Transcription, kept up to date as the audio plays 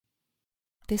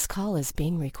This call is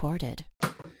being recorded.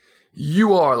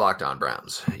 You are Locked On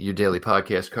Browns, your daily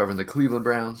podcast covering the Cleveland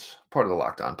Browns, part of the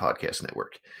Locked On Podcast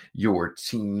Network, your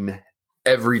team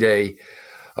every day.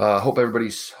 Hope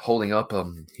everybody's holding up.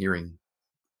 I'm hearing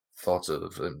thoughts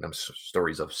of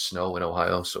stories of snow in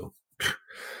Ohio, so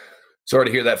sorry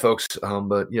to hear that, folks.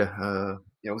 But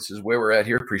this is where we're at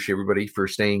here. Appreciate everybody for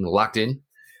staying locked in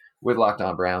with Locked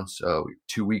On Browns. We're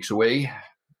 2 weeks away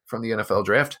from the NFL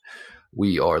draft.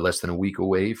 We are less than a week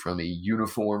away from a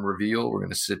uniform reveal. We're going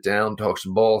to sit down, talk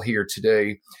some ball here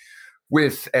today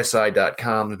with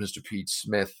SI.com, Mr. Pete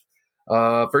Smith.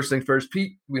 First things first,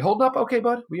 Pete, we holding up okay,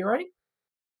 bud? We all right?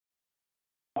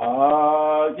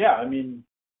 Yeah, I mean,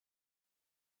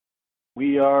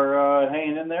 we are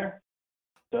hanging in there.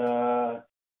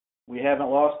 We haven't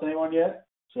lost anyone yet.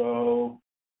 So,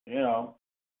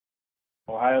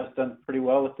 Ohio's done pretty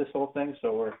well with this whole thing.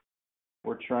 So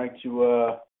we're trying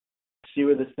to see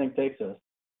where this thing takes us.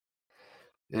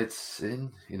 It's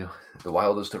in, the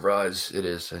wildest of rides. It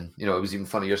is. And, it was even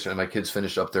funny yesterday. My kids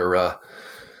finished up their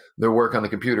work on the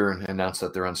computer and announced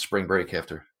that they're on spring break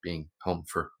after being home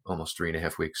for almost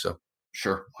 3.5 weeks. So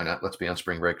sure, why not? Let's be on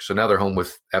spring break. So now they're home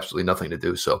with absolutely nothing to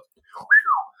do. So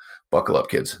buckle up,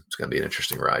 kids. It's going to be an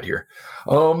interesting ride here.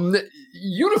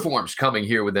 Uniforms coming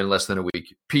here within less than a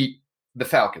week. Pete, the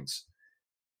Falcons.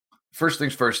 First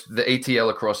things first, the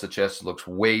ATL across the chest looks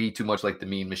way too much like the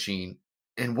Mean Machine.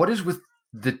 And what is with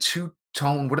the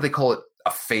two-tone, what do they call it,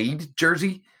 a fade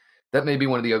jersey? That may be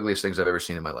one of the ugliest things I've ever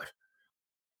seen in my life.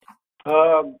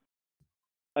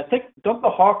 I think, don't the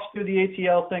Hawks do the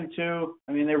ATL thing too?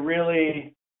 I mean, they're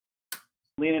really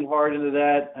leaning hard into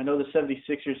that. I know the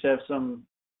 76ers have some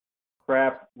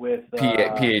crap with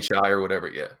PHI or whatever,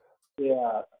 yeah.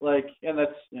 Yeah, and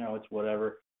that's, it's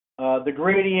whatever. The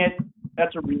gradient,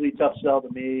 that's a really tough sell to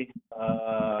me.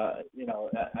 I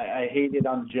hate it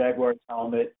on the Jaguars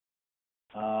helmet.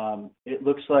 It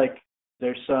looks like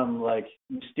there's some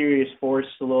mysterious force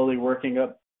slowly working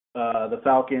up the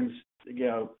Falcons,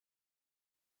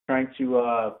 trying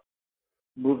to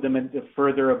move them into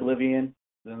further oblivion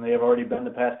than they have already been the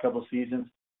past couple seasons.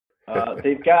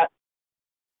 They've got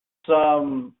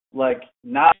some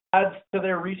nods to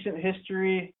their recent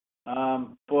history.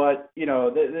 But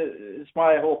it's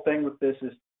my whole thing with this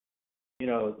is,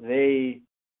 they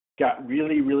got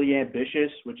really, really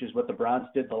ambitious, which is what the Browns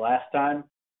did the last time.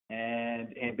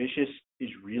 And ambitious is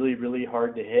really, really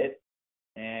hard to hit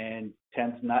and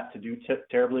tends not to do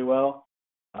terribly well.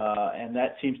 And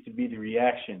that seems to be the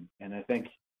reaction. And I think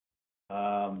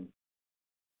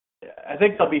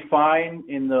they'll be fine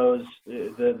in those,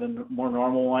 the more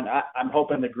normal one. I'm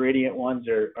hoping the gradient ones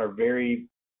are very,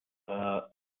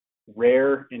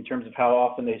 rare in terms of how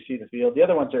often they see the field. The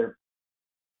other ones are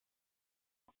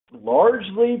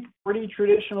largely pretty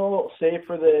traditional, save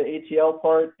for the ATL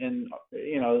part. And,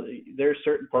 there's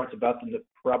certain parts about them that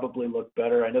probably look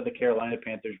better. I know the Carolina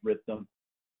Panthers ripped them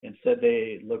and said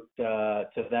they looked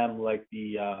to them like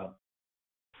the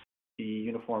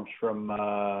uniforms from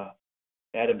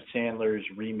Adam Sandler's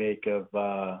remake of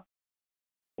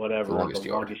whatever. The Longest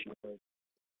Yard.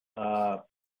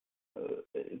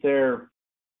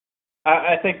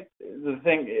 I think the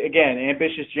thing, again,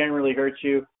 ambitious generally hurts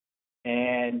you.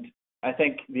 And I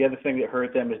think the other thing that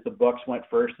hurt them is the Bucs went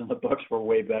first, and the Bucs were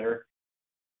way better.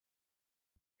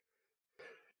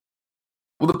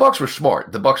 Well, the Bucs were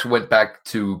smart. The Bucs went back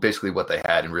to basically what they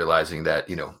had and realizing that,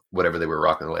 whatever they were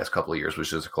rocking the last couple of years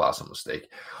was just a colossal mistake.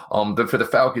 But for the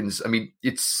Falcons, I mean,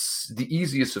 it's the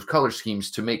easiest of color schemes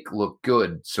to make look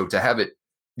good. So to have it,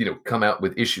 come out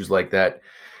with issues like that.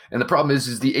 And the problem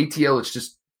is the ATL, it's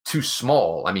just too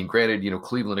small. I mean, granted,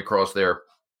 Cleveland across there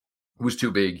was too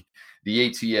big.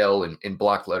 The ATL in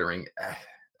block lettering, I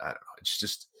don't know.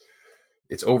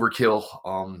 It's overkill.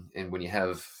 And when you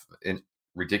have a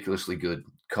ridiculously good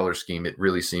color scheme, it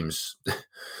really seems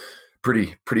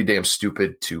pretty damn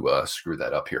stupid to screw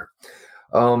that up here.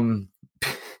 I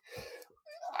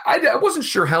wasn't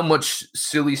sure how much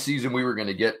silly season we were going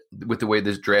to get with the way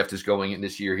this draft is going in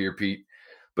this year here, Pete.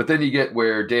 But then you get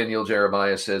where Daniel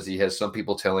Jeremiah says he has some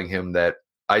people telling him that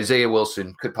Isaiah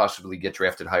Wilson could possibly get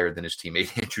drafted higher than his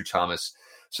teammate Andrew Thomas.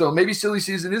 So maybe silly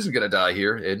season isn't going to die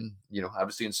here. And,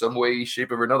 obviously in some way,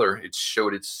 shape, or another, it's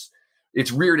showed it's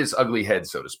reared its ugly head,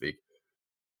 so to speak.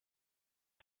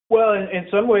 Well, in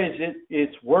some ways,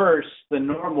 it's worse than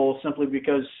normal simply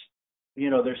because,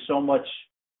 there's so much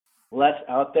less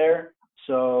out there.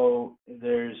 So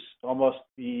there's almost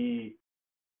the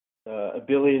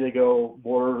ability to go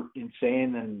more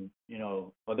insane than,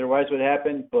 otherwise would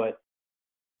happen. But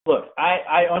look,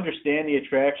 I understand the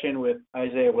attraction with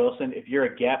Isaiah Wilson. If you're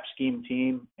a gap scheme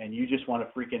team and you just want to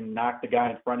freaking knock the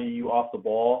guy in front of you off the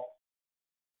ball,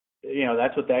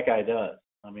 that's what that guy does.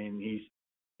 I mean, he's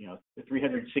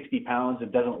 360 pounds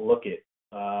and doesn't look it.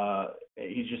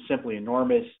 He's just simply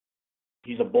enormous.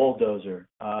 He's a bulldozer.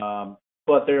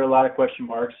 But there are a lot of question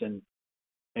marks, and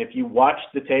if you watch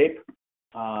the tape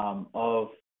of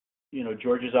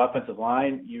Georgia's offensive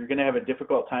line, you're going to have a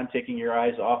difficult time taking your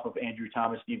eyes off of Andrew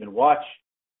Thomas to even watch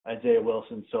Isaiah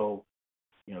Wilson. So,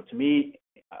 to me,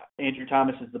 Andrew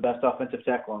Thomas is the best offensive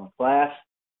tackle in the class.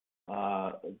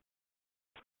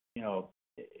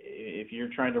 If you're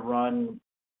trying to run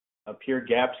a pure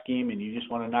gap scheme and you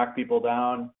just want to knock people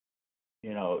down,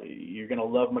 you're going to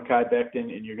love Mekhi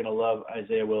Becton and you're going to love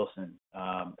Isaiah Wilson.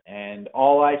 And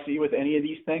all I see with any of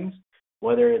these things,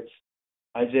 whether it's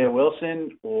Isaiah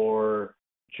Wilson or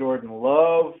Jordan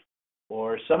Love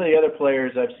or some of the other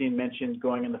players I've seen mentioned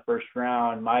going in the first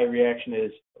round, my reaction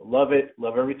is love it,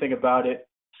 love everything about it,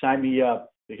 sign me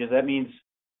up, because that means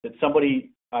that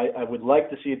somebody I would like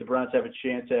to see the Browns have a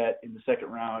chance at in the second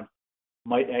round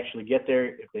might actually get there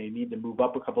if they need to move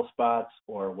up a couple spots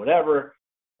or whatever.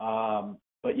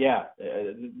 But yeah,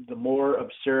 the more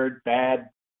absurd, bad,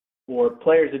 or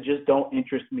players that just don't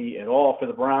interest me at all for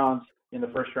the Browns in the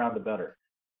first round, the better.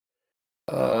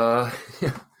 Yeah.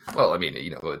 Well, I mean,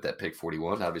 with that pick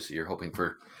 41, obviously you're hoping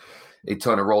for a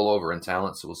ton of rollover and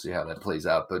talent, so we'll see how that plays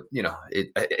out. But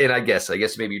and I guess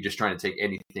maybe you're just trying to take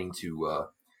anything to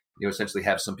essentially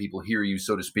have some people hear you,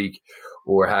 so to speak,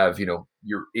 or have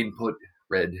your input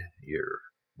read, your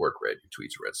work read, your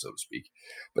tweets read, so to speak.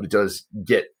 But it does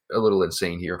get a little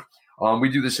insane here. We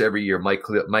do this every year. Mike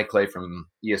Clay from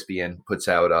ESPN puts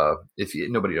out.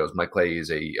 Nobody knows, Mike Clay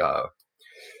is a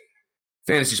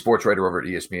fantasy sports writer over at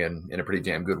ESPN, and a pretty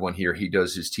damn good one here. He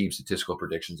does his team statistical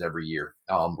predictions every year.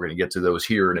 We're going to get to those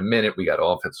here in a minute. We got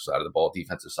offensive side of the ball,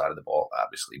 defensive side of the ball.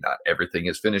 Obviously, not everything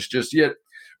is finished just yet,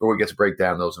 but we'll get to break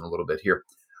down those in a little bit here.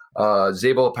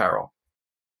 Zabo Apparel,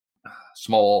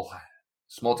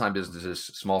 small-time businesses,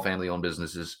 small family-owned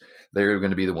businesses, they're going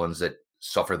to be the ones that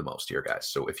suffer the most here, guys.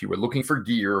 So if you were looking for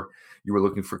gear, you were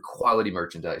looking for quality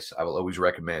merchandise, I will always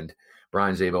recommend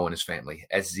Brian Zabo and his family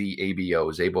at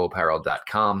ZABO,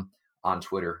 ZaboApparel.com, on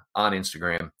Twitter, on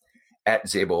Instagram, at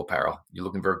Zabo Apparel. You're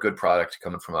looking for a good product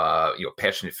coming from a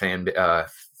passionate family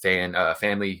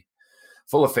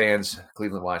full of fans,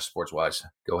 Cleveland-wise, sports-wise.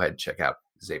 Go ahead and check out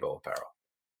Zabo Apparel.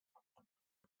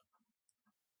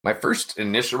 My first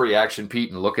initial reaction, Pete,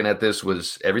 in looking at this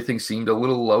was everything seemed a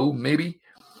little low, maybe,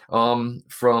 from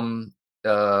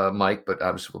Mike, but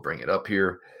obviously we'll bring it up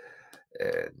here.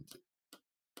 And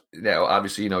now,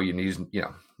 obviously, you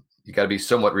got to be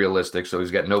somewhat realistic. So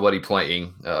he's got nobody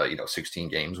playing, 16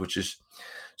 games, which is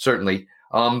certainly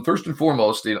first and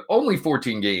foremost in only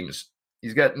 14 games.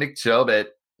 He's got Nick Chubb at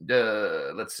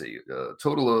a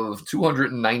total of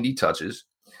 290 touches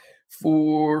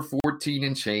for 14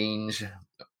 and change,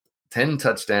 10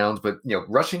 touchdowns, but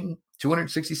rushing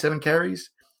 267 carries,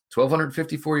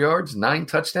 1,254 yards, 9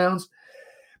 touchdowns.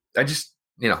 I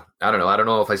don't know. I don't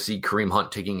know if I see Kareem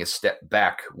Hunt taking a step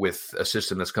back with a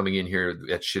system that's coming in here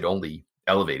that should only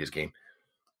elevate his game.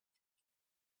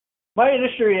 My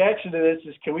initial reaction to this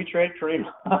is, can we trade Kareem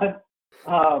Hunt?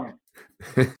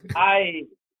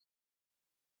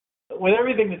 With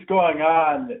everything that's going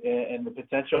on and the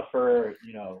potential for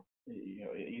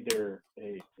either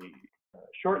a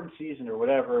shortened season or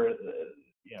whatever,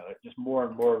 just more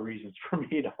and more reasons for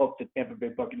me to hope the Tampa Bay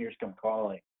Buccaneers come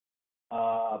calling.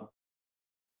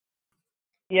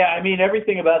 Yeah, I mean,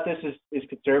 everything about this is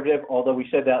conservative, although we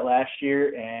said that last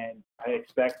year, and I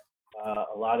expect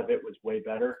a lot of it was way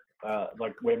better,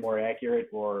 way more accurate,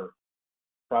 or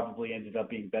probably ended up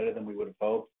being better than we would have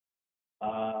hoped.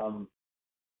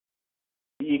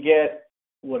 You get,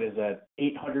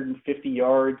 850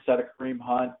 yards out of Kareem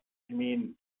Hunt. I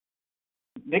mean,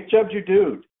 Nick Chubb's your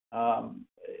dude. And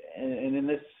in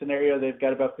this scenario, they've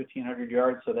got about 1,500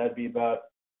 yards, so that'd be about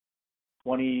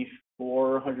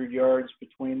 2,400 yards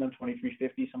between them,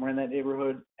 2,350, somewhere in that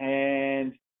neighborhood.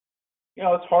 And,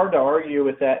 it's hard to argue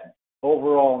with that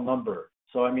overall number.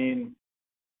 So, I mean,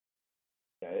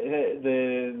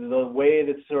 the way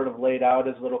that's sort of laid out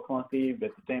is a little clunky, but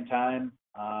at the same time,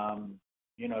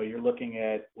 you're looking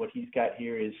at what he's got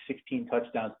here is 16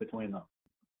 touchdowns between them.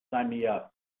 Sign me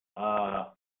up.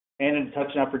 And a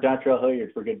touchdown for Dontrell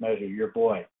Hilliard for good measure, your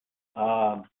boy.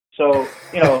 So,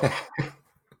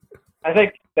 I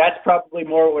think that's probably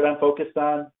more what I'm focused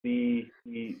on, the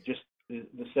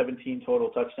 17 total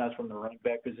touchdowns from the running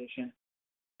back position.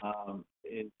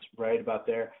 It's right about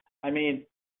there. I mean,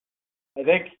 I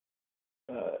think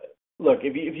look,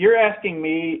 if you're asking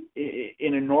me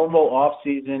in a normal off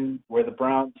season where the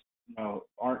Browns,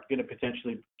 aren't going to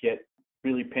potentially get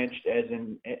really pinched as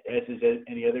is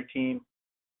any other team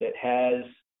that has,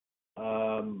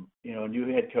 a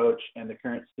new head coach and the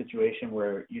current situation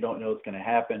where you don't know what's going to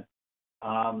happen.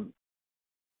 I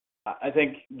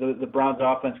think the Browns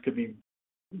offense could be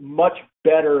much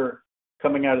better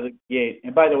coming out of the gate.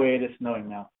 And by the way, it is snowing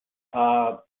now.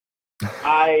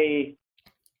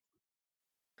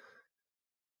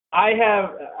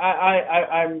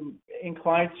 I'm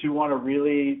inclined to want to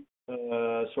really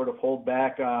sort of hold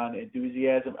back on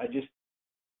enthusiasm.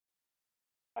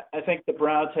 I think the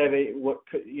Browns have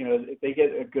if they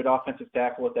get a good offensive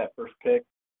tackle with that first pick,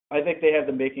 I think they have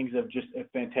the makings of just a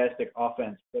fantastic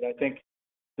offense. But I think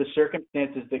the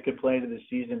circumstances that could play into the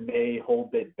season may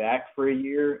hold it back for a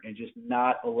year and just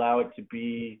not allow it to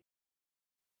be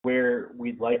where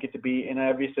we'd like it to be. And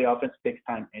obviously offense takes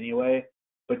time anyway,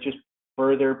 but just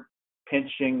further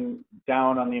pinching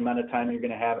down on the amount of time you're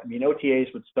going to have. I mean,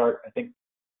 OTAs would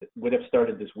have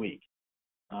started this week.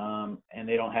 And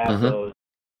they don't have those.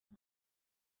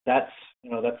 That's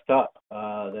tough.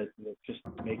 That just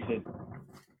makes it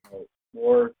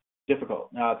more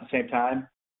difficult. Now, at the same time,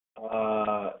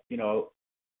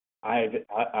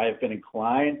 I've been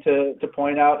inclined to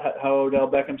point out how Odell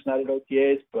Beckham's not at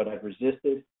OTAs, but I've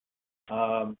resisted.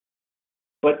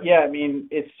 But yeah, I mean,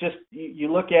 it's just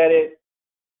you look at it,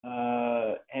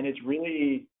 and it's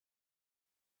really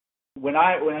when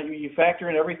you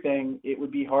factor in everything, it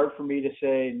would be hard for me to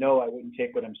say no. I wouldn't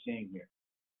take what I'm seeing here.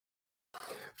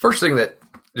 First thing that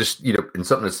just, and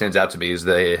something that stands out to me is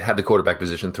they had the quarterback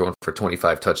position thrown for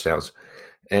 25 touchdowns,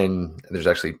 and there's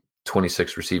actually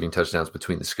 26 receiving touchdowns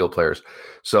between the skill players.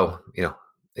 So,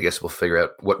 I guess we'll figure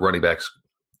out what running backs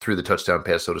threw the touchdown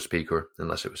pass, so to speak, or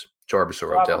unless it was Jarvis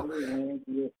or Odell.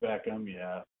 Beckham,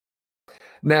 yeah.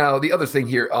 Now, the other thing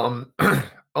here,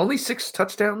 only 6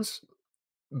 touchdowns,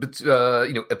 but,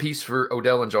 a piece for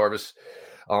Odell and Jarvis,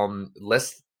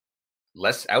 less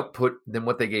output than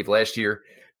what they gave last year.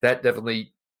 That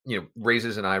definitely,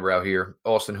 raises an eyebrow here.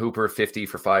 Austin Hooper, 50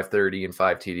 for 530 and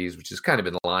 5 TDs, which is kind of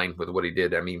in line with what he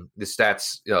did. I mean, the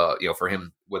stats, for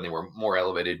him when they were more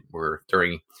elevated were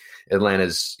during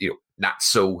Atlanta's, not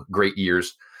so great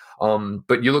years.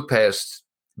 But you look past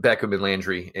Beckham and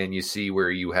Landry and you see where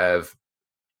you have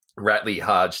Ratley,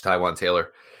 Hodge, Tywan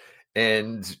Taylor.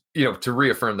 And, to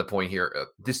reaffirm the point here,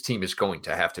 this team is going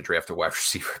to have to draft a wide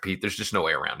receiver, Pete. There's just no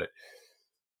way around it.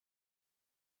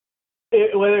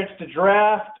 Whether it's the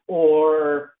draft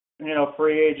or,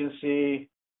 free agency,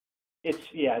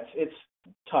 it's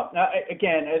tough. Now,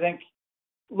 again, I think,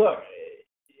 look,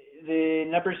 the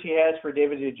numbers he has for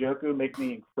David Njoku make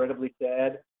me incredibly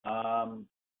sad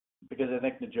because I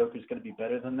think Njoku is going to be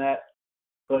better than that.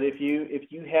 But if you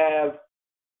have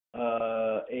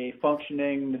a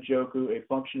functioning Njoku, a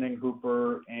functioning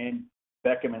Hooper, and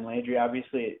Beckham and Landry,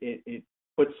 obviously it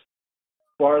puts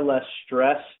far less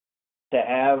stress to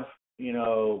have,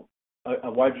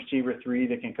 a wide receiver 3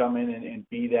 that can come in and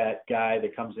be that guy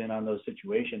that comes in on those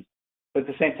situations. But at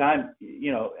the same time,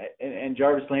 and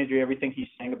Jarvis Landry, everything he's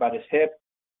saying about his hip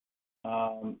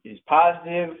is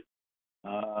positive.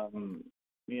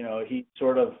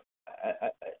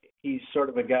 He's sort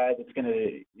of a guy that's going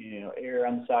to, err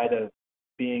on the side of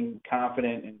being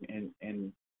confident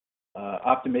and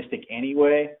optimistic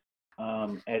anyway,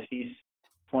 as he's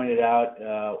pointed out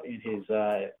in his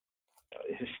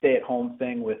stay-at-home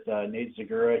thing with Nate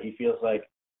Zagura. He feels like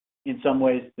in some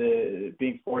ways the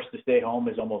being forced to stay home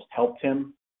has almost helped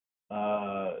him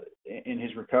in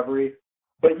his recovery.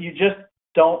 But you just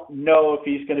don't know if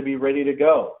he's going to be ready to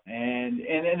go. And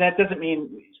that doesn't mean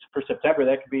for September.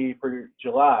 That could be for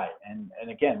July. And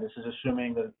again, this is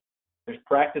assuming that there's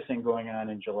practicing going on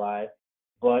in July.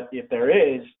 But if there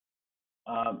is,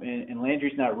 and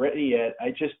Landry's not ready yet,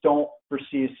 I just don't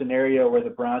foresee a scenario where the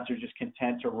Browns are just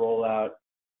content to roll out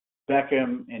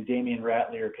Beckham and Damian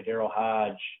Ratley or Kadero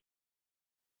Hodge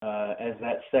as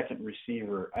that second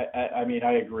receiver. I mean,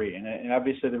 I agree. And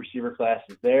obviously the receiver class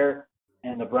is there,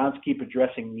 and the Browns keep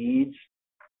addressing needs,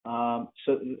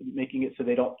 so making it so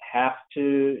they don't have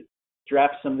to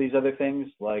draft some of these other things.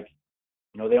 Like,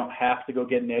 they don't have to go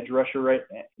get an edge rusher right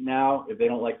now if they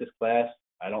don't like this class.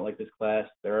 I don't like this class.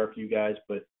 There are a few guys,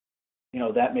 but,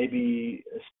 that may be,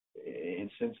 and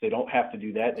since they don't have to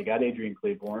do that, they got Adrian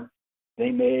Claiborne.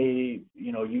 They may,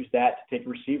 use that to take a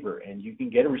receiver, and you can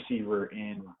get a receiver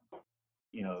in,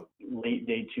 late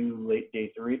day 2, late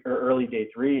day 3, or early day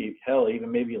 3, hell,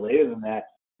 even maybe later than that.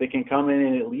 They can come in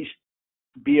and at least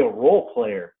be a role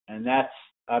player, and that's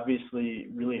obviously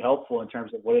really helpful in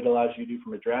terms of what it allows you to do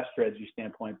from a draft strategy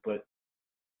standpoint. But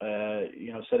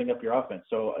setting up your offense.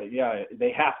 So,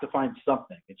 they have to find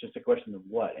something. It's just a question of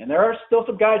what. And there are still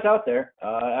some guys out there.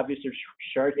 Obviously,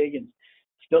 Shard Higgins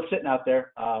still sitting out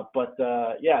there.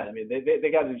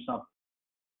 They got to do something.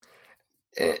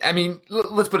 I mean,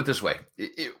 let's put it this way.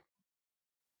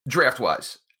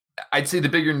 Draft-wise, I'd say the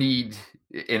bigger need,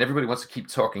 and everybody wants to keep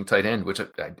talking tight end, which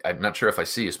I'm not sure if I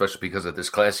see, especially because of this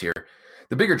class here.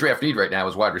 The bigger draft need right now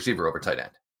is wide receiver over tight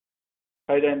end.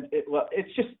 Tight end,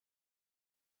 it's just,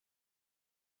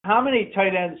 how many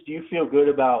tight ends do you feel good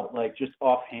about, like, just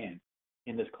offhand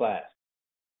in this class?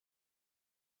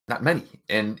 Not many.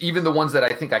 And even the ones that I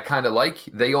think I kind of like,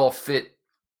 they all fit.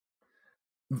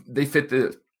 They fit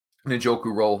the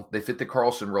Njoku role. They fit the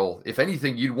Carlson role. If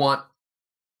anything, you'd want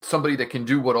somebody that can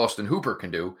do what Austin Hooper can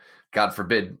do. God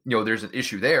forbid, there's an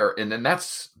issue there. And then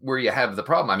that's where you have the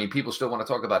problem. I mean, people still want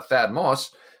to talk about Thad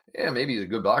Moss. Yeah, maybe he's a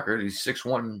good blocker. He's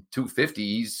 6'1",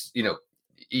 250.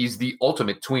 He's the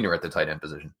ultimate tweener at the tight end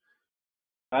position.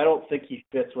 I don't think he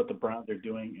fits what the Browns are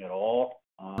doing at all.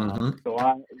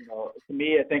 So to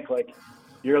me, I think, like,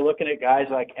 you're looking at guys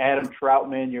like Adam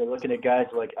Troutman. You're looking at guys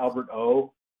like Albert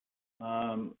O.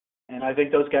 And I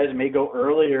think those guys may go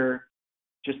earlier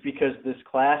just because this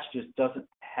class just doesn't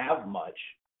have much.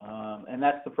 And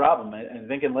that's the problem. I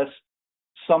think unless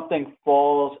something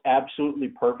falls absolutely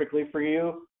perfectly for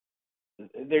you,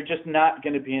 they're just not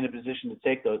going to be in a position to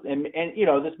take those. And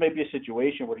this may be a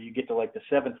situation where you get to, like, the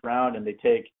 7th round and they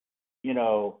take,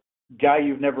 guy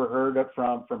you've never heard of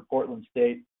from Portland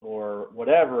State or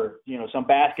whatever, some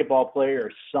basketball player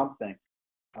or something.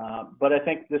 But I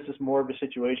think this is more of a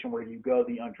situation where you go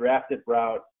the undrafted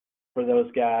route for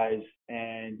those guys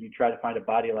and you try to find a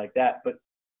body like that. But,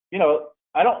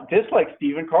 I don't dislike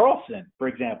Steven Carlson, for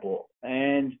example.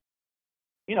 And,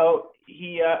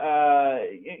 he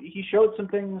showed some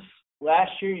things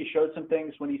last year. He showed some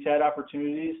things when he's had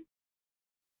opportunities.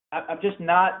 I'm just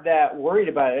not that worried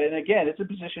about it. And again, it's a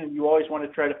position you always want to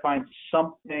try to find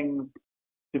something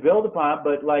to build upon.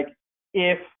 But, like,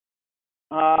 if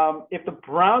the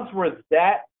Browns were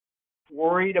that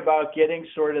worried about getting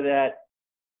sort of that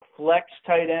flex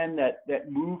tight end,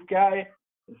 that move guy,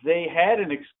 they had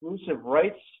an exclusive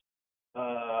rights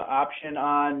option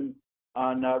on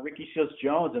Ricky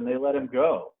Seals-Jones, and they let him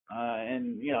go.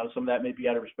 And some of that may be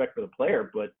out of respect for the player,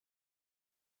 but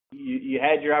you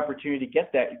had your opportunity to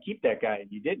get that and keep that guy, and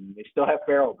you didn't. They still have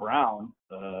Farrell Brown.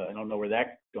 I don't know where that's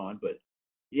gone, but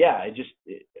yeah, I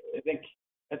think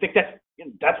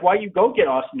that's why you go get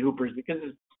Austin Hooper, because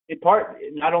in part,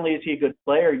 not only is he a good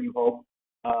player, you hope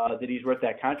that he's worth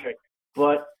that contract,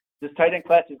 but this tight end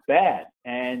class is bad,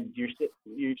 and you're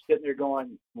sitting there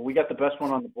going, well, we got the best one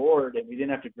on the board, and we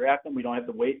didn't have to draft him. We don't have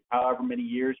to wait however many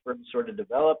years for him to sort of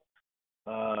develop.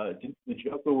 The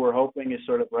Njoku we're hoping is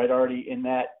sort of already in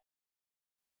that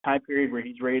time period where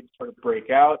he's ready to sort of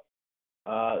break out.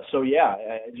 I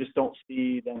just don't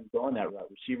see them going that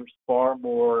route. Receivers far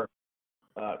more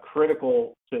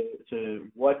critical to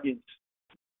what is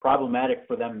problematic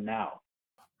for them now.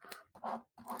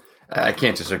 I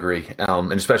can't disagree,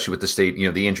 and especially with the state,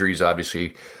 the injuries,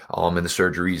 obviously, and the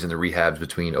surgeries and the rehabs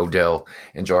between Odell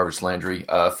and Jarvis Landry.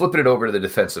 Flipping it over to the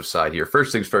defensive side here.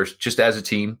 First things first, just as a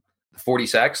team, 40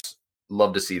 sacks,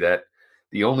 love to see that.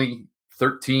 The only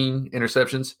 13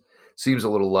 interceptions seems a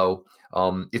little low.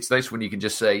 It's nice when you can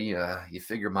just say, you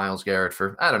figure Myles Garrett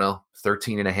for,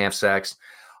 13 and a half sacks.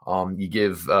 You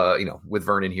give, with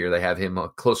Vernon here, they have him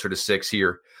closer to 6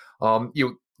 here.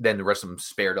 Then the rest of them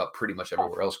spared up pretty much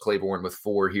everywhere else. Claiborne with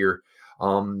 4 here.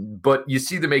 But you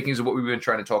see the makings of what we've been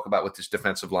trying to talk about with this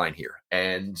defensive line here.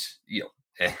 And,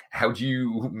 how do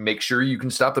you make sure you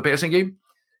can stop the passing game?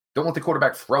 Don't let the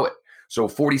quarterback throw it. So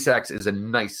 40 sacks is a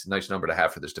nice number to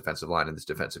have for this defensive line and this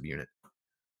defensive unit.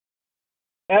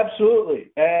 Absolutely.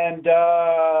 And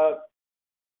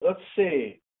let's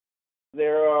see.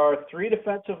 There are 3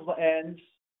 defensive ends.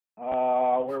 Where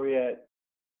are we at?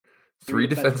 3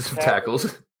 defensive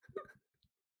tackles.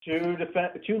 2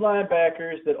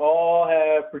 linebackers that all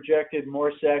have projected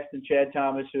more sacks than Chad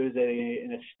Thomas, who is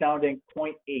an astounding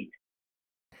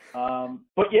 0.8.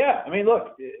 But yeah, I mean,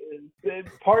 look,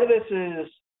 part of this is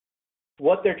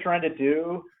what they're trying to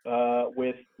do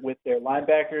with their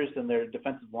linebackers and their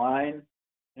defensive line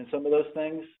and some of those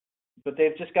things. But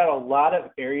they've just got a lot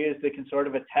of areas they can sort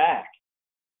of attack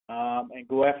and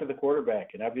go after the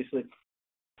quarterback. And obviously,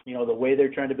 the way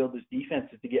they're trying to build this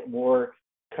defense is to get more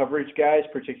coverage guys,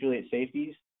 particularly at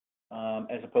safeties,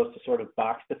 as opposed to sort of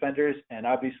box defenders. And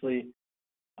obviously,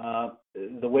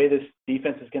 the way this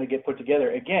defense is going to get put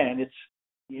together, again, it's,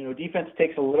 defense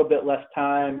takes a little bit less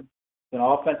time than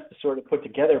offense to sort of put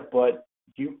together. But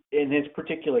in this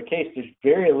particular case, there's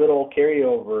very little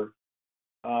carryover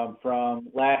from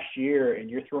last year, and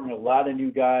you're throwing a lot of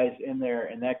new guys in there,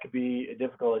 and that could be a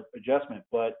difficult adjustment.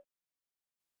 But,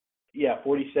 yeah,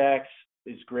 40 sacks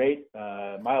is great.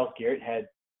 Myles Garrett had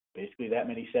basically that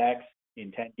many sacks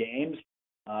in 10 games.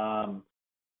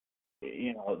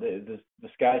 The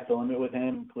sky's the limit with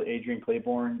him. Adrian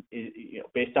Claiborne,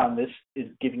 based on this, is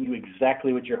giving you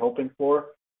exactly what you're hoping for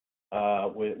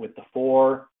with the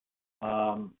 4.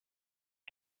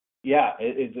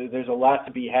 There's a lot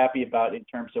to be happy about in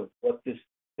terms of what this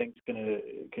thing's going to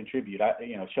contribute.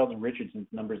 Sheldon Richardson's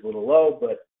number's a little low,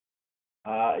 but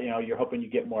you're hoping you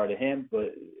get more out of him.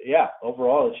 But yeah,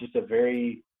 overall, it's just a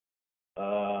very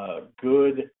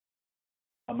good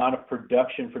amount of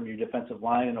production from your defensive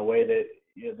line in a way that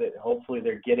that hopefully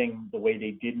they're getting the way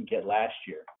they didn't get last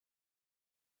year.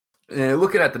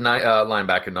 Looking at the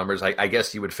linebacker numbers, I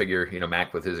guess you would figure,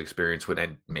 Mack with his experience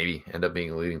would maybe end up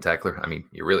being a leading tackler. I mean,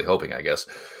 you're really hoping, I guess,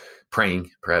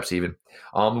 praying, perhaps even.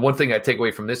 One thing I take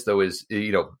away from this, though, is,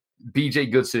 B.J.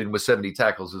 Goodson with 70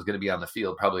 tackles is going to be on the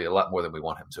field probably a lot more than we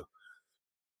want him to.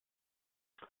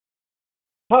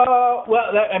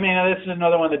 This is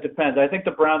another one that depends. I think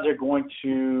the Browns are going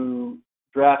to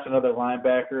draft another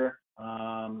linebacker.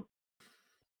 And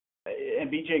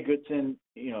B.J. Goodson,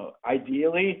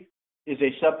 ideally is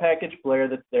a sub-package player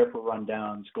that's there for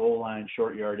rundowns, goal line,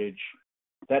 short yardage,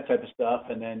 that type of stuff.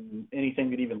 And then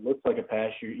anything that even looks like a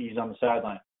pass, he's on the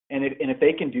sideline. And if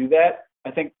they can do that,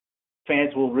 I think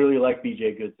fans will really like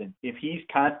B.J. Goodson. If he's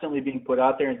constantly being put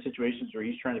out there in situations where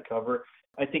he's trying to cover,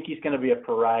 I think he's going to be a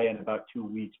pariah in about 2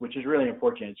 weeks, which is really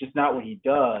unfortunate. It's just not what he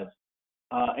does.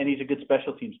 And he's a good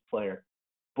special teams player.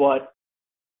 But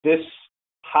this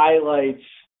highlights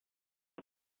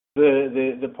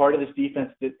the part of this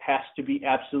defense that has to be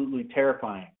absolutely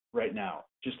terrifying right now,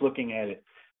 just looking at it.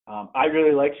 I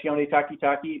really like Sione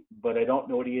Takitaki, but I don't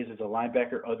know what he is as a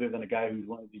linebacker other than a guy who's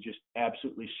willing to just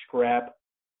absolutely scrap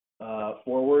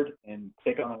forward and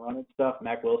take on the run and stuff.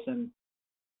 Mack Wilson,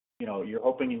 you're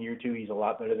hoping in year 2 he's a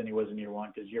lot better than he was in year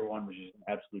 1, because year 1 was just an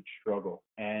absolute struggle.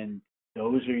 And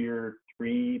those are your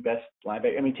 3 best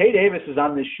linebackers. I mean, Tay Davis is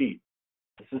on this sheet.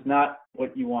 This is not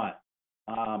what you want.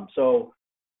 So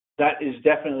that is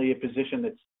definitely a position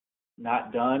that's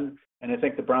not done. And I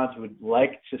think the Browns would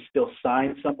like to still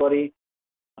sign somebody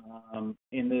for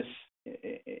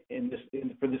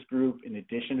this group in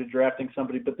addition to drafting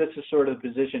somebody. But this is sort of the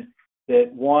position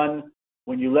that, one,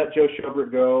 when you let Joe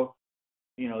Schobert go,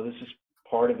 this is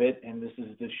part of it, and this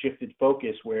is the shifted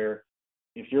focus where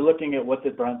if you're looking at what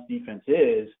the Browns defense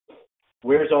is,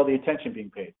 where's all the attention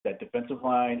being paid? That defensive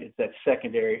line, it's that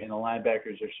secondary, and the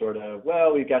linebackers are sort of,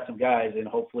 well, we've got some guys, and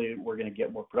hopefully we're going to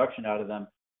get more production out of them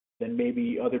than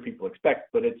maybe other people expect.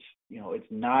 But it's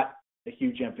not a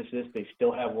huge emphasis. They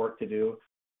still have work to do,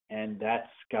 and that's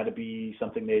got to be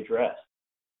something they address.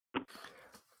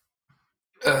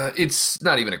 It's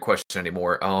not even a question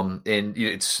anymore. And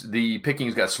it's the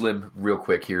pickings got slim real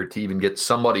quick here to even get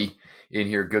somebody in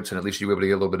here. Goodson, at least you were able to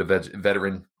get a little bit of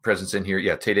veteran presence in here.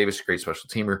 Yeah, Tay Davis, great special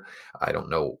teamer. I don't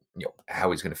know, how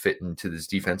he's going to fit into this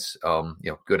defense.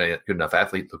 Good enough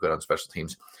athlete, look good on special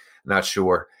teams. Not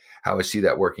sure how I see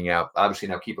that working out. Obviously,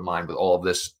 now keep in mind with all of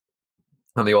this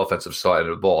on the offensive side of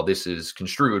the ball, this is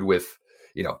construed with,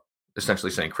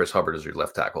 essentially saying Chris Hubbard is your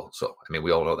left tackle. So, I mean,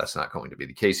 we all know that's not going to be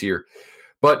the case here.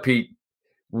 But, Pete,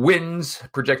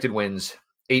 projected wins,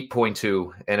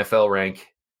 8.2, NFL rank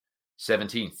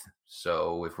 17th.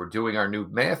 So if we're doing our new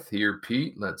math here,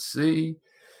 Pete, let's see,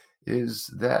 is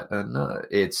that enough?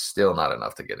 It's still not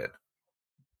enough to get in.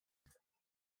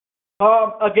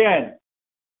 Again,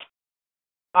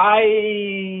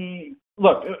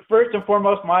 look, first and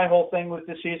foremost, my whole thing with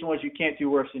this season was you can't do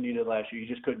worse than you did last year. You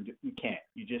just couldn't. You can't.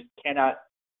 You just cannot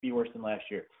be worse than last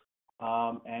year.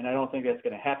 And I don't think that's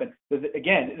going to happen.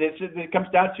 Again, it comes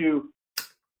down to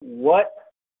what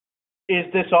is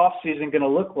this offseason going to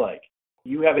look like?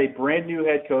 You have a brand new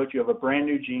head coach. You have a brand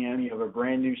new GM. You have a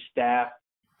brand new staff.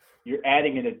 You're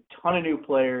adding in a ton of new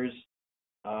players.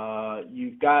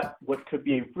 You've got what could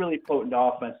be a really potent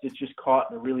offense that's just caught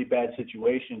in a really bad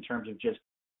situation in terms of just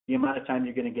the amount of time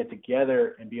you're going to get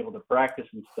together and be able to practice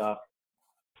and stuff.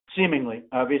 Seemingly.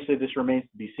 Obviously, this remains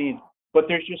to be seen. But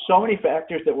there's just so many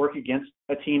factors that work against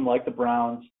a team like the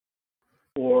Browns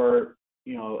or,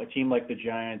 a team like the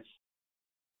Giants.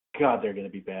 God, they're going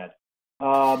to be bad.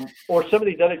 Or some of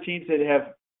these other teams that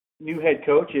have new head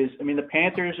coaches. I mean, the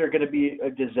Panthers are going to be a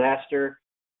disaster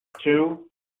too.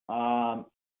 And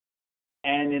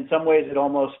in some ways it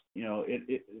almost,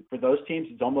 for those teams,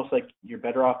 it's almost like you're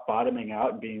better off bottoming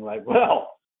out and being like,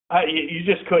 well, you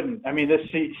just couldn't. I mean, this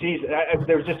season,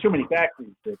 there was just too many factors.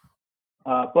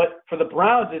 But for the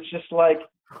Browns, it's just like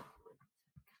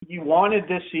you wanted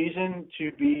this season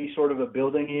to be sort of a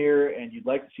building year, and you'd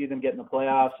like to see them get in the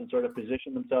playoffs and sort of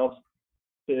position themselves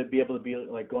to be able to be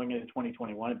like going into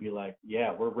 2021 and be like,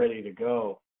 yeah, we're ready to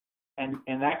go. And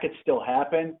that could still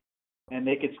happen, and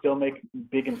they could still make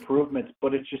big improvements.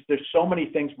 But it's just there's so many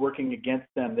things working against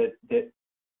them that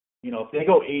if they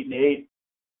go 8-8,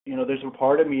 there's a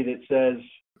part of me that says,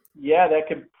 yeah, that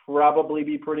could probably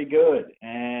be pretty good.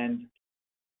 And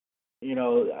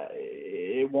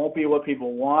it won't be what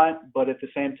people want, but at the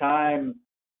same time,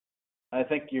 I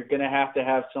think you're going to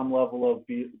have some level of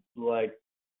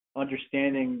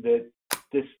understanding that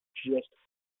this just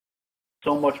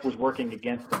so much was working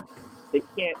against them. They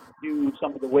can't do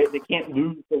they can't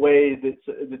lose the way that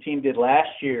the team did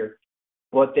last year,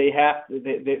 but there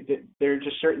are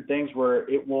just certain things where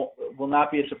it will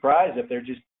not be a surprise if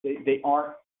they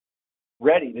aren't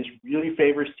ready. This really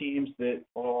favors teams that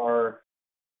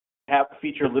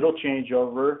feature little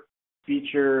changeover,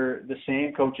 feature the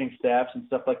same coaching staffs and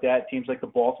stuff like that. Teams like the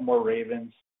Baltimore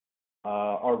Ravens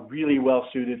are really well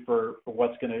suited for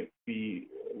what's going to be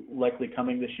likely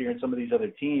coming this year, and some of these other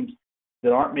teams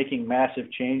that aren't making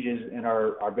massive changes and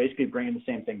are basically bringing the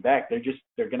same thing back.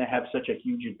 They're going to have such a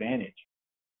huge advantage.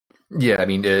 Yeah, I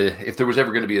mean, if there was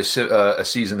ever going to be a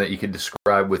season that you could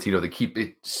describe with, the keep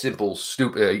it simple,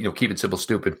 stupid, keep it simple,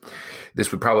 stupid,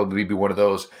 this would probably be one of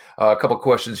those. A couple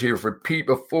questions here for Pete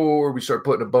before we start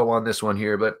putting a bow on this one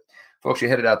here. But folks, you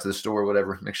headed out to the store or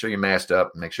whatever, make sure you're masked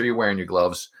up, make sure you're wearing your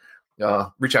gloves.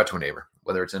 Reach out to a neighbor,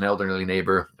 whether it's an elderly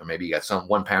neighbor or maybe you got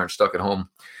one parent stuck at home,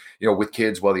 with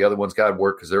kids while the other one's got to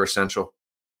work because they're essential.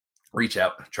 Reach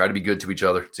out, try to be good to each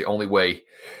other. It's the only way.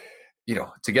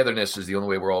 Togetherness is the only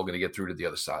way we're all going to get through to the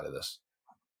other side of this.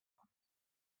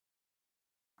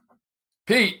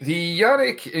 Pete, the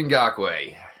Yannick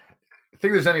Ngakoue, I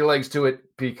think there's any legs to it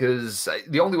because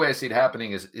the only way I see it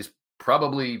happening is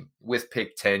probably with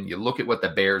pick 10. You look at what the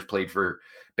Bears paid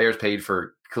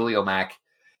for Khalil Mack.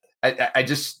 I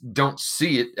just don't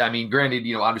see it. I mean, granted,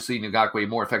 obviously Ngakoue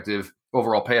more effective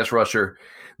overall pass rusher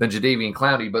than Jadeveon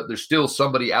Clowney, but there's still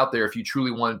somebody out there. If you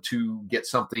truly want to get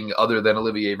something other than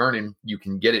Olivier Vernon, you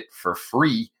can get it for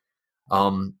free.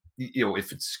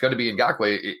 If it's going to be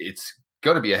Ngakoue, it's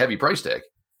going to be a heavy price tag.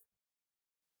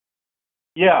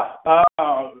 Yeah,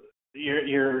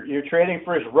 you're trading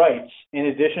for his rights in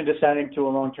addition to signing to a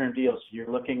long-term deal. So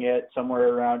you're looking at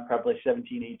somewhere around probably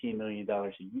 $17-18 million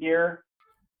a year,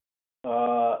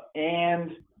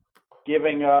 and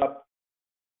giving up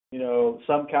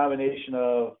some combination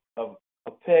of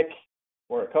a pick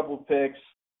or a couple of picks,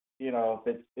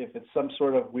 if it's some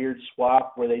sort of weird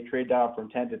swap where they trade down from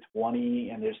 10 to 20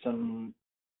 and there's some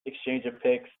exchange of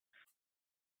picks,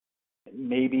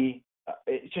 maybe.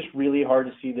 It's just really hard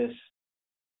to see this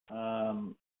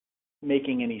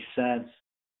making any sense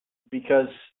because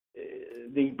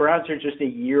the Browns are just a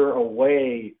year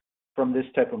away from this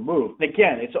type of move.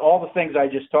 Again, it's all the things I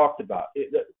just talked about.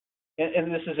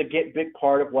 And this is a big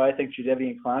part of why I think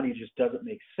Jadeveon Clowney just doesn't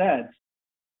make sense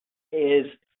is,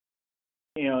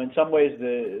 in some ways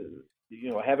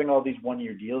having all these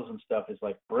one-year deals and stuff is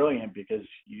like brilliant because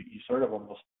you sort of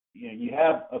almost, you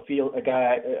have a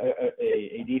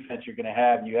defense you're going to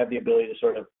have, and you have the ability to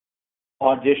sort of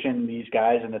audition these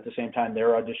guys, and at the same time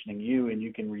they're auditioning you, and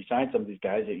you can re-sign some of these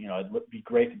guys. It'd be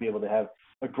great to be able to have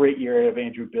a great year out of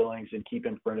Andrew Billings and keep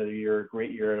him for another year, a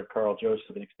great year out of Carl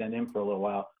Joseph and extend him for a little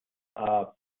while.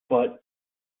 But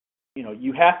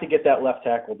you have to get that left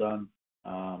tackle done.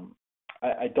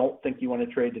 I don't think you want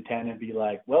to trade to 10 and be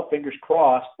like, well, fingers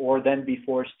crossed, or then be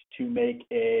forced to make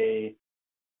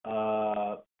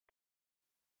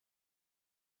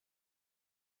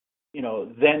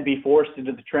then be forced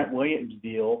into the Trent Williams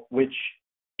deal, which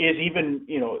is even,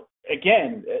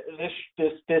 again,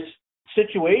 this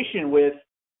situation with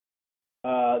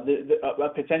a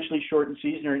potentially shortened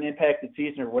season or an impacted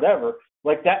season or whatever,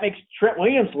 like that makes Trent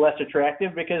Williams less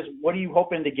attractive because what are you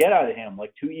hoping to get out of him?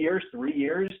 Like 2 years, 3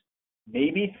 years,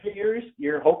 maybe 3 years?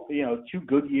 You're 2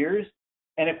 good years.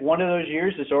 And if one of those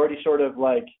years is already sort of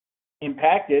like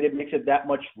impacted, it makes it that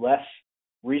much less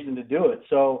reason to do it.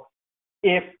 So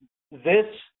if this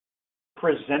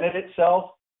presented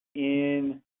itself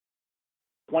in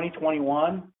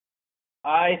 2021,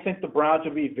 I think the Browns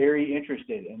would be very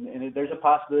interested, and there's a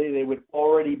possibility they would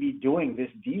already be doing this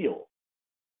deal.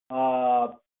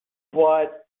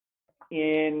 But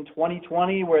in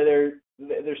 2020, where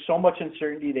there's so much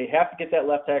uncertainty, they have to get that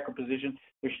left tackle position.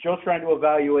 They're still trying to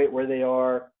evaluate where they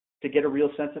are to get a real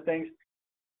sense of things.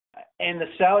 And the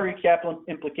salary cap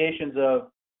implications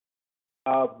of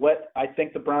what I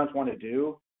think the Browns want to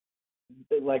do,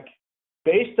 like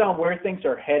based on where things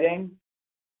are heading,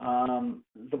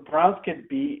 the Browns could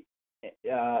be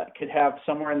could have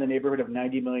somewhere in the neighborhood of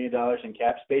 $90 million in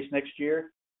cap space next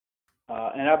year.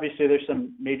 And obviously there's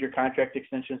some major contract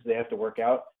extensions they have to work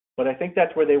out, but I think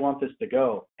that's where they want this to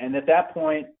go. And at that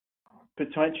point,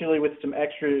 potentially with some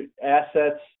extra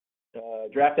assets,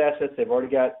 draft assets, they've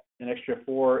already got an extra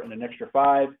 4 and an extra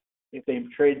 5. If they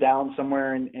trade down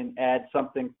somewhere and add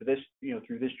something for this,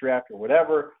 through this draft or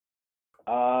whatever,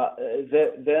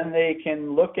 then they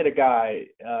can look at a guy,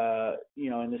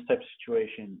 in this type of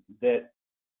situation that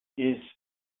is,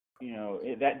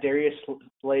 that Darius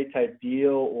Slay type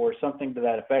deal or something to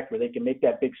that effect, where they can make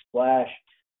that big splash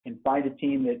and find a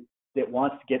team that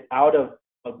wants to get out of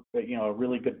a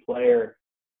really good player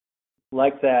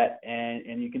like that,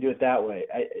 and you can do it that way.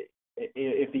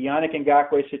 If the Yannick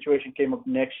Ngakoue situation came up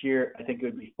next year, I think it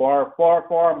would be far, far,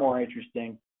 far more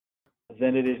interesting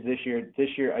than it is this year. This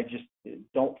year, I just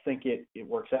don't think it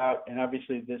works out. And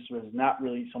obviously, this was not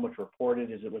really so much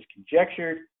reported as it was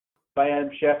conjectured by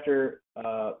Adam Schefter.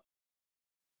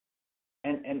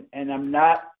 And I'm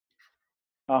not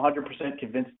 100%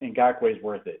 convinced Ngakoue is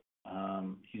worth it.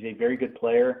 He's a very good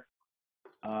player.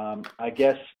 I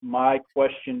guess my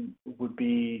question would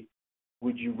be,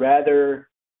 would you rather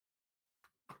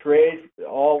trade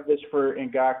all this for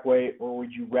Ngakoue, or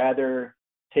would you rather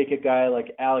take a guy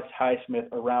like Alex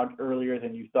Highsmith around earlier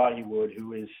than you thought he would,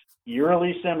 who is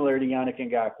eerily similar to Yannick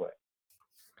Ngakoue?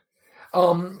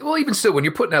 Well, even still, when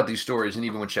you're putting out these stories, and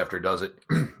even when Schefter does it,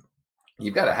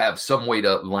 you've got to have some way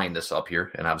to line this up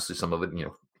here. And obviously some of it,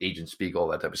 agents speak, all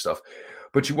that type of stuff.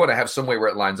 But you want to have some way where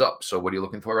it lines up. So what are you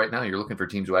looking for right now? You're looking for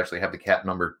teams who actually have the cap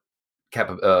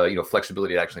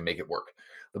flexibility to actually make it work.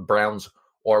 The Browns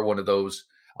are one of those.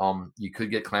 You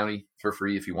could get Clowney for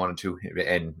free if you wanted to,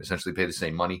 and essentially pay the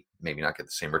same money, maybe not get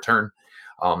the same return.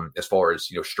 As far as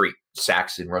straight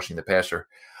sacks and rushing the passer.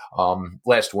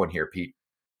 Last one here, Pete.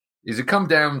 Does it come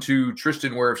down to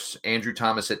Tristan Wirfs, Andrew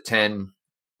Thomas at 10,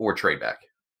 or trade back?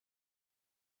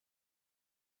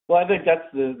 Well, I think that's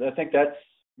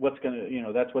what's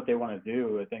gonna, that's what they want to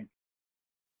do. I think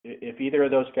if either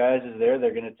of those guys is there,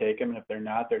 they're going to take him, and if they're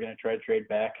not, they're going to try to trade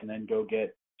back and then go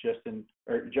get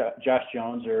Josh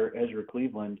Jones or Ezra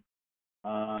Cleveland.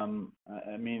 I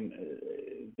mean,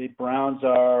 the Browns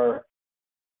are,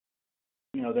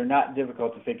 they're not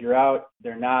difficult to figure out.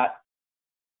 They're not,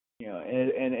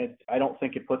 I don't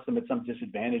think it puts them at some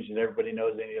disadvantage that everybody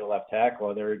knows they need a left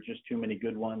tackle. There are just too many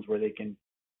good ones where they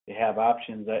have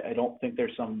options. I don't think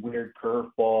there's some weird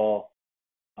curveball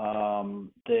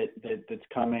that's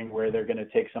coming where they're going to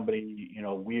take somebody,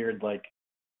 weird like,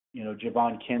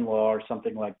 Javon Kinlaw or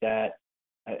something like that.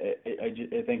 I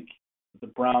think the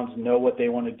Browns know what they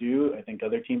want to do. I think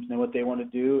other teams know what they want to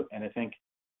do. And I think,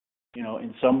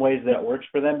 in some ways that works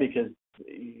for them because,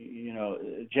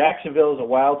 Jacksonville is a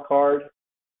wild card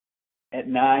at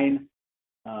 9.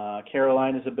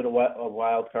 Carolina is a bit of a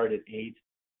wild card at 8.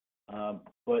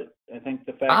 But I think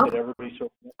the fact that everybody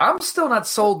I'm still not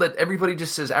sold that everybody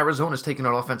just says Arizona's taking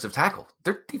an offensive tackle.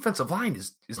 Their defensive line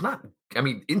is not,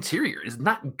 interior is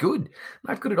not good.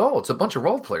 Not good at all. It's a bunch of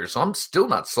role players. So I'm still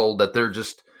not sold that they're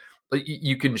just,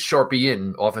 you can Sharpie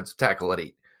in offensive tackle at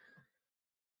 8.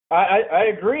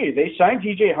 I agree. They signed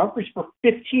DJ Humphries for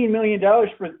 $15 million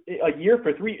for a year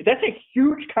for 3. That's a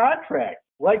huge contract.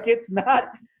 Like, it's not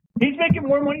 – he's making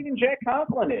more money than Jack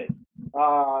Conklin is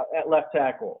at left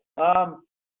tackle. To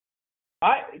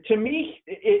me,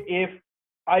 if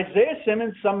Isaiah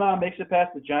Simmons somehow makes it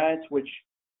past the Giants, which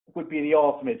would be the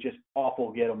ultimate just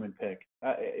awful Gettleman pick.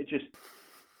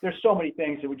 There's so many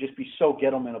things that would just be so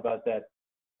Gettleman about that.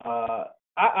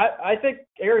 I think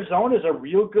Arizona's a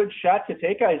real good shot to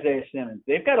take Isaiah Simmons.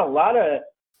 They've got a lot of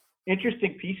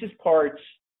interesting parts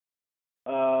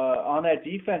on that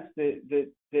defense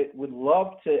that would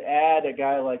love to add a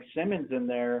guy like Simmons in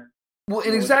there. Well,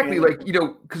 and exactly,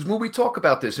 because when we talk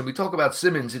about this and we talk about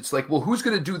Simmons, it's like, well, who's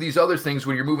going to do these other things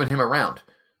when you're moving him around?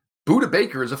 Budda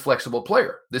Baker is a flexible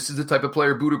player. This is the type of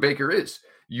player Budda Baker is.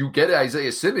 You get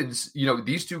Isaiah Simmons,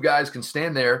 these two guys can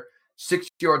stand there 6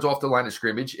 yards off the line of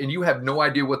scrimmage, and you have no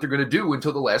idea what they're going to do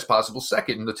until the last possible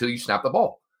second, until you snap the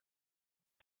ball.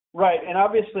 Right, and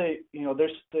obviously,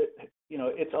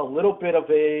 it's a little bit of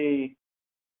a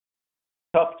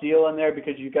tough deal in there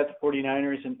because you've got the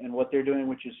 49ers and what they're doing,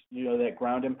 which is, that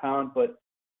ground and pound, but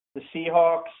the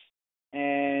Seahawks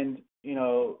and,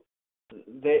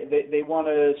 they want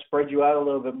to spread you out a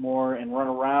little bit more and run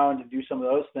around and do some of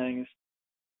those things.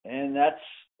 And that's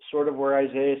sort of where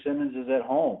Isaiah Simmons is at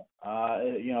home.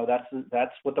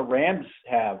 That's what the Rams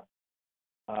have.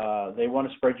 They want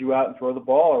to spread you out and throw the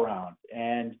ball around.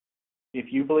 And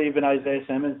if you believe in Isaiah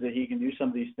Simmons that he can do some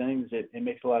of these things, it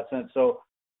makes a lot of sense. So,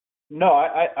 No,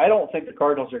 I don't think the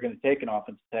Cardinals are going to take an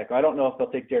offensive tackle. I don't know if they'll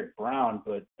take Derek Brown,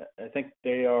 but I think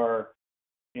they are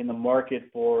in the market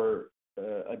for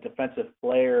a defensive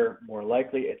player more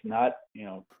likely. It's not,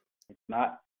 it's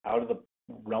not out of the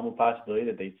realm of possibility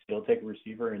that they'd still take a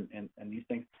receiver and these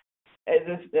things.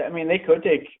 I mean, they could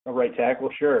take a right tackle,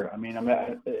 sure. I mean,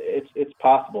 it's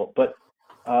possible, but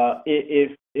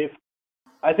if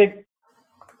I think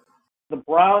the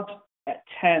Browns at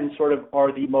 10 sort of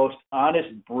are the most honest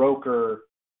broker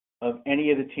of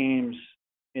any of the teams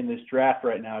in this draft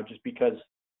right now, just because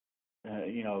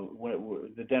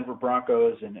the Denver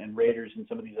Broncos and Raiders and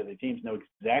some of these other teams know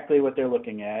exactly what they're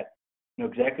looking at, know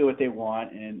exactly what they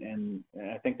want, and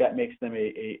I think that makes them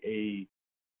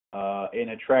an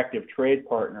attractive trade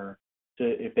partner to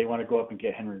if they want to go up and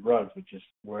get Henry Ruggs, which is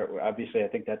where obviously I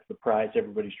think that's the prize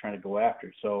everybody's trying to go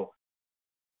after. So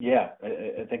yeah,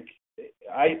 I think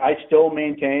I still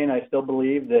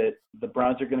believe that the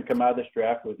Browns are going to come out of this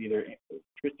draft with either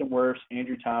Tristan Wirfs,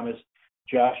 Andrew Thomas,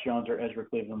 Josh Jones, or Ezra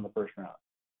Cleveland in the first round.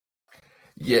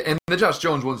 Yeah, and the Josh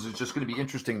Jones ones is just going to be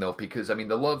interesting though, because I mean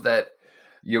the love that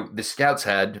the scouts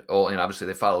had, and obviously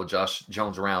they followed Josh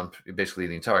Jones around basically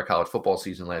the entire college football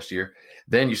season last year.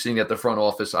 Then you're seeing that the front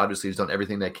office obviously has done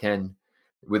everything they can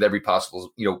with every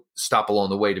possible stop along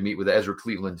the way to meet with Ezra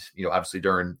Cleveland. Obviously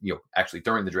during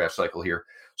the draft cycle here.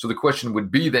 So the question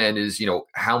would be then is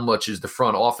how much is the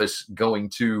front office going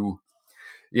to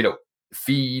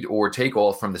feed or take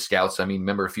off from the scouts? I mean,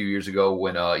 remember a few years ago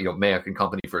when Mayock and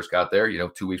company first got there,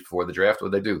 2 weeks before the draft,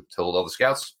 what did they do? Told all the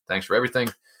scouts, thanks for everything.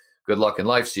 Good luck in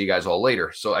life. See you guys all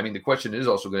later. So, I mean, the question is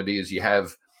also going to be is you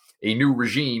have a new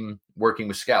regime working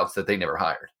with scouts that they never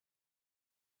hired.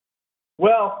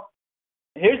 Well,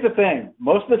 here's the thing.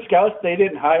 Most of the scouts they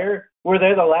didn't hire were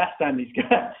there the last time these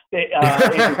guys.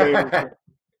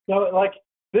 So,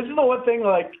 this is the one thing,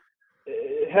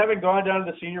 having gone down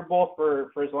to the Senior Bowl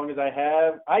for as long as I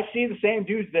have, I see the same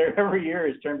dudes there every year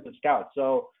in terms of scouts.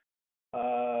 So,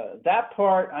 that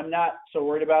part I'm not so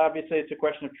worried about. Obviously, it's a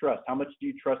question of trust. How much do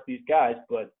you trust these guys?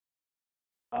 But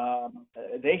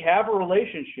they have a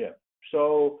relationship.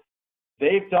 So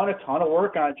they've done a ton of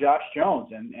work on Josh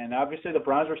Jones. And obviously the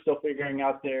Browns are still figuring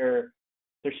out their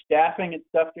staffing and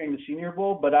stuff during the Senior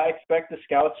Bowl. But I expect the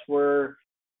scouts were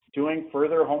doing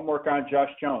further homework on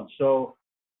Josh Jones. So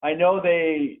I know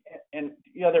and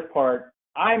the other part,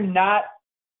 I'm not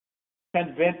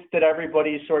convinced that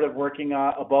everybody's sort of working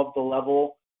above the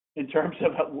level in terms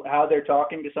of how they're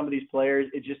talking to some of these players.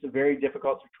 It's just very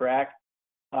difficult to track.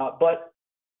 But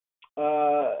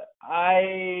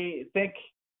I think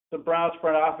the Browns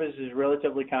front office is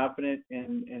relatively confident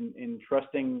in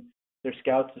trusting their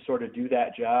scouts to sort of do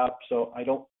that job. So I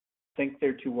don't think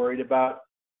they're too worried about,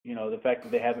 the fact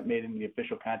that they haven't made any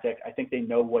official contact. I think they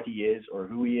know what he is or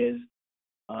who he is.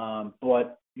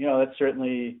 But, that's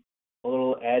certainly a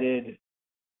little added,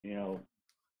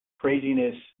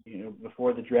 craziness,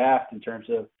 before the draft in terms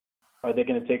of are they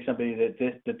going to take somebody that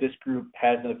this group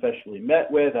hasn't officially met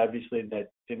with? Obviously,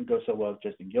 that didn't go so well with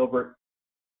Justin Gilbert.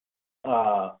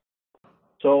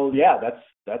 So yeah,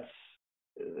 that's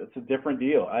a different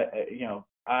deal.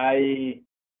 I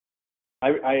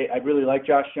really like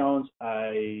Josh Jones.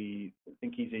 I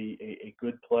think he's a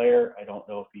good player. I don't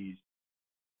know if he's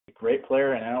a great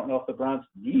player, and I don't know if the Browns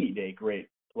need a great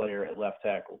player at left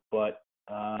tackle, but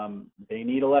they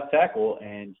need a left tackle,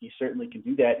 and he certainly can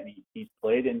do that. And he's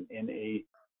played in a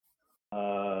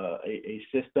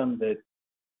system that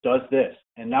does this,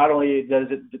 and not only does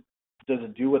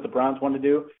it do what the Browns want to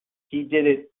do, he did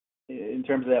it in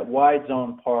terms of that wide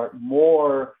zone part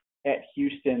more at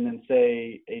Houston than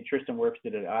say a Tristan Wirfs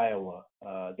did at Iowa.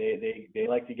 They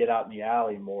like to get out in the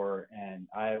alley more, and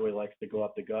Iowa likes to go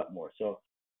up the gut more. So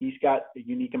he's got a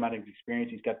unique amount of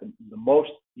experience. He's got the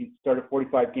most. He started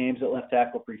 45 games at left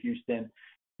tackle for Houston.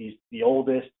 He's the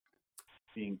oldest,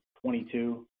 being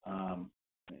 22.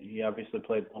 He obviously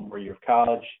played one more year of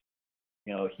college.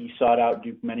 He sought out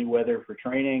Duke Manyweather for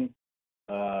training.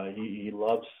 He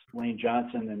loves Lane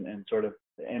Johnson and sort of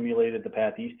emulated the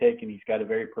path he's taken. He's got a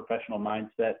very professional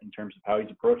mindset in terms of how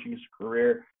he's approaching his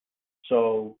career.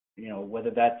 So, whether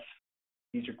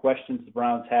these are questions the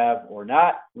Browns have or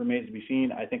not remains to be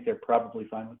seen. I think they're probably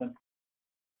fine with them.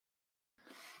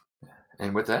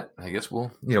 And with that, I guess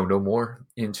we'll, know more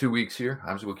in 2 weeks here.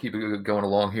 Obviously, we'll keep it going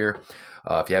along here.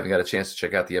 If you haven't got a chance to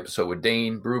check out the episode with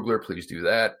Dane Brugler, please do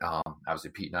that.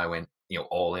 Obviously, Pete and I went,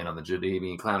 all in on the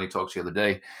Jadeveon Clowney talks the other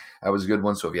day. That was a good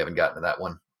one. So if you haven't gotten to that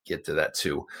one, get to that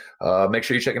too. Make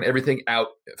sure you're checking everything out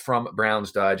from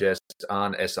Browns Digest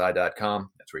on SI.com.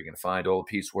 That's where you're going to find all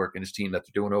the piecework and his team that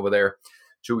they're doing over there.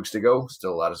 2 weeks to go.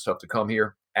 Still a lot of stuff to come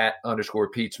here. at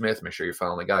 _Pete Smith. Make sure you're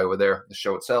following the guy over there. The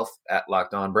show itself at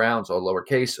Locked On Browns, all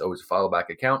lowercase, always a follow back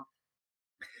account.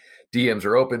 DMs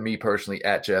are open. Me personally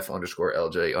at Jeff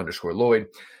 _LJ _Lloyd.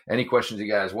 Any questions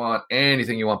you guys want,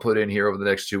 anything you want put in here over the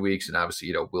next 2 weeks, and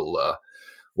obviously,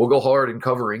 we'll go hard in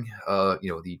covering,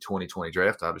 the 2020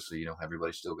 draft. Obviously,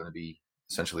 everybody's still going to be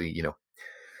essentially,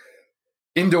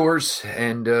 indoors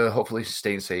and hopefully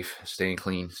staying safe, staying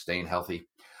clean, staying healthy.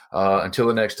 Until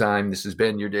the next time, this has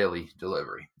been your daily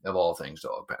delivery of all things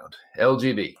Dog Pound.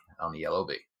 LGB on the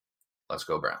LOB. Let's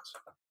go Browns.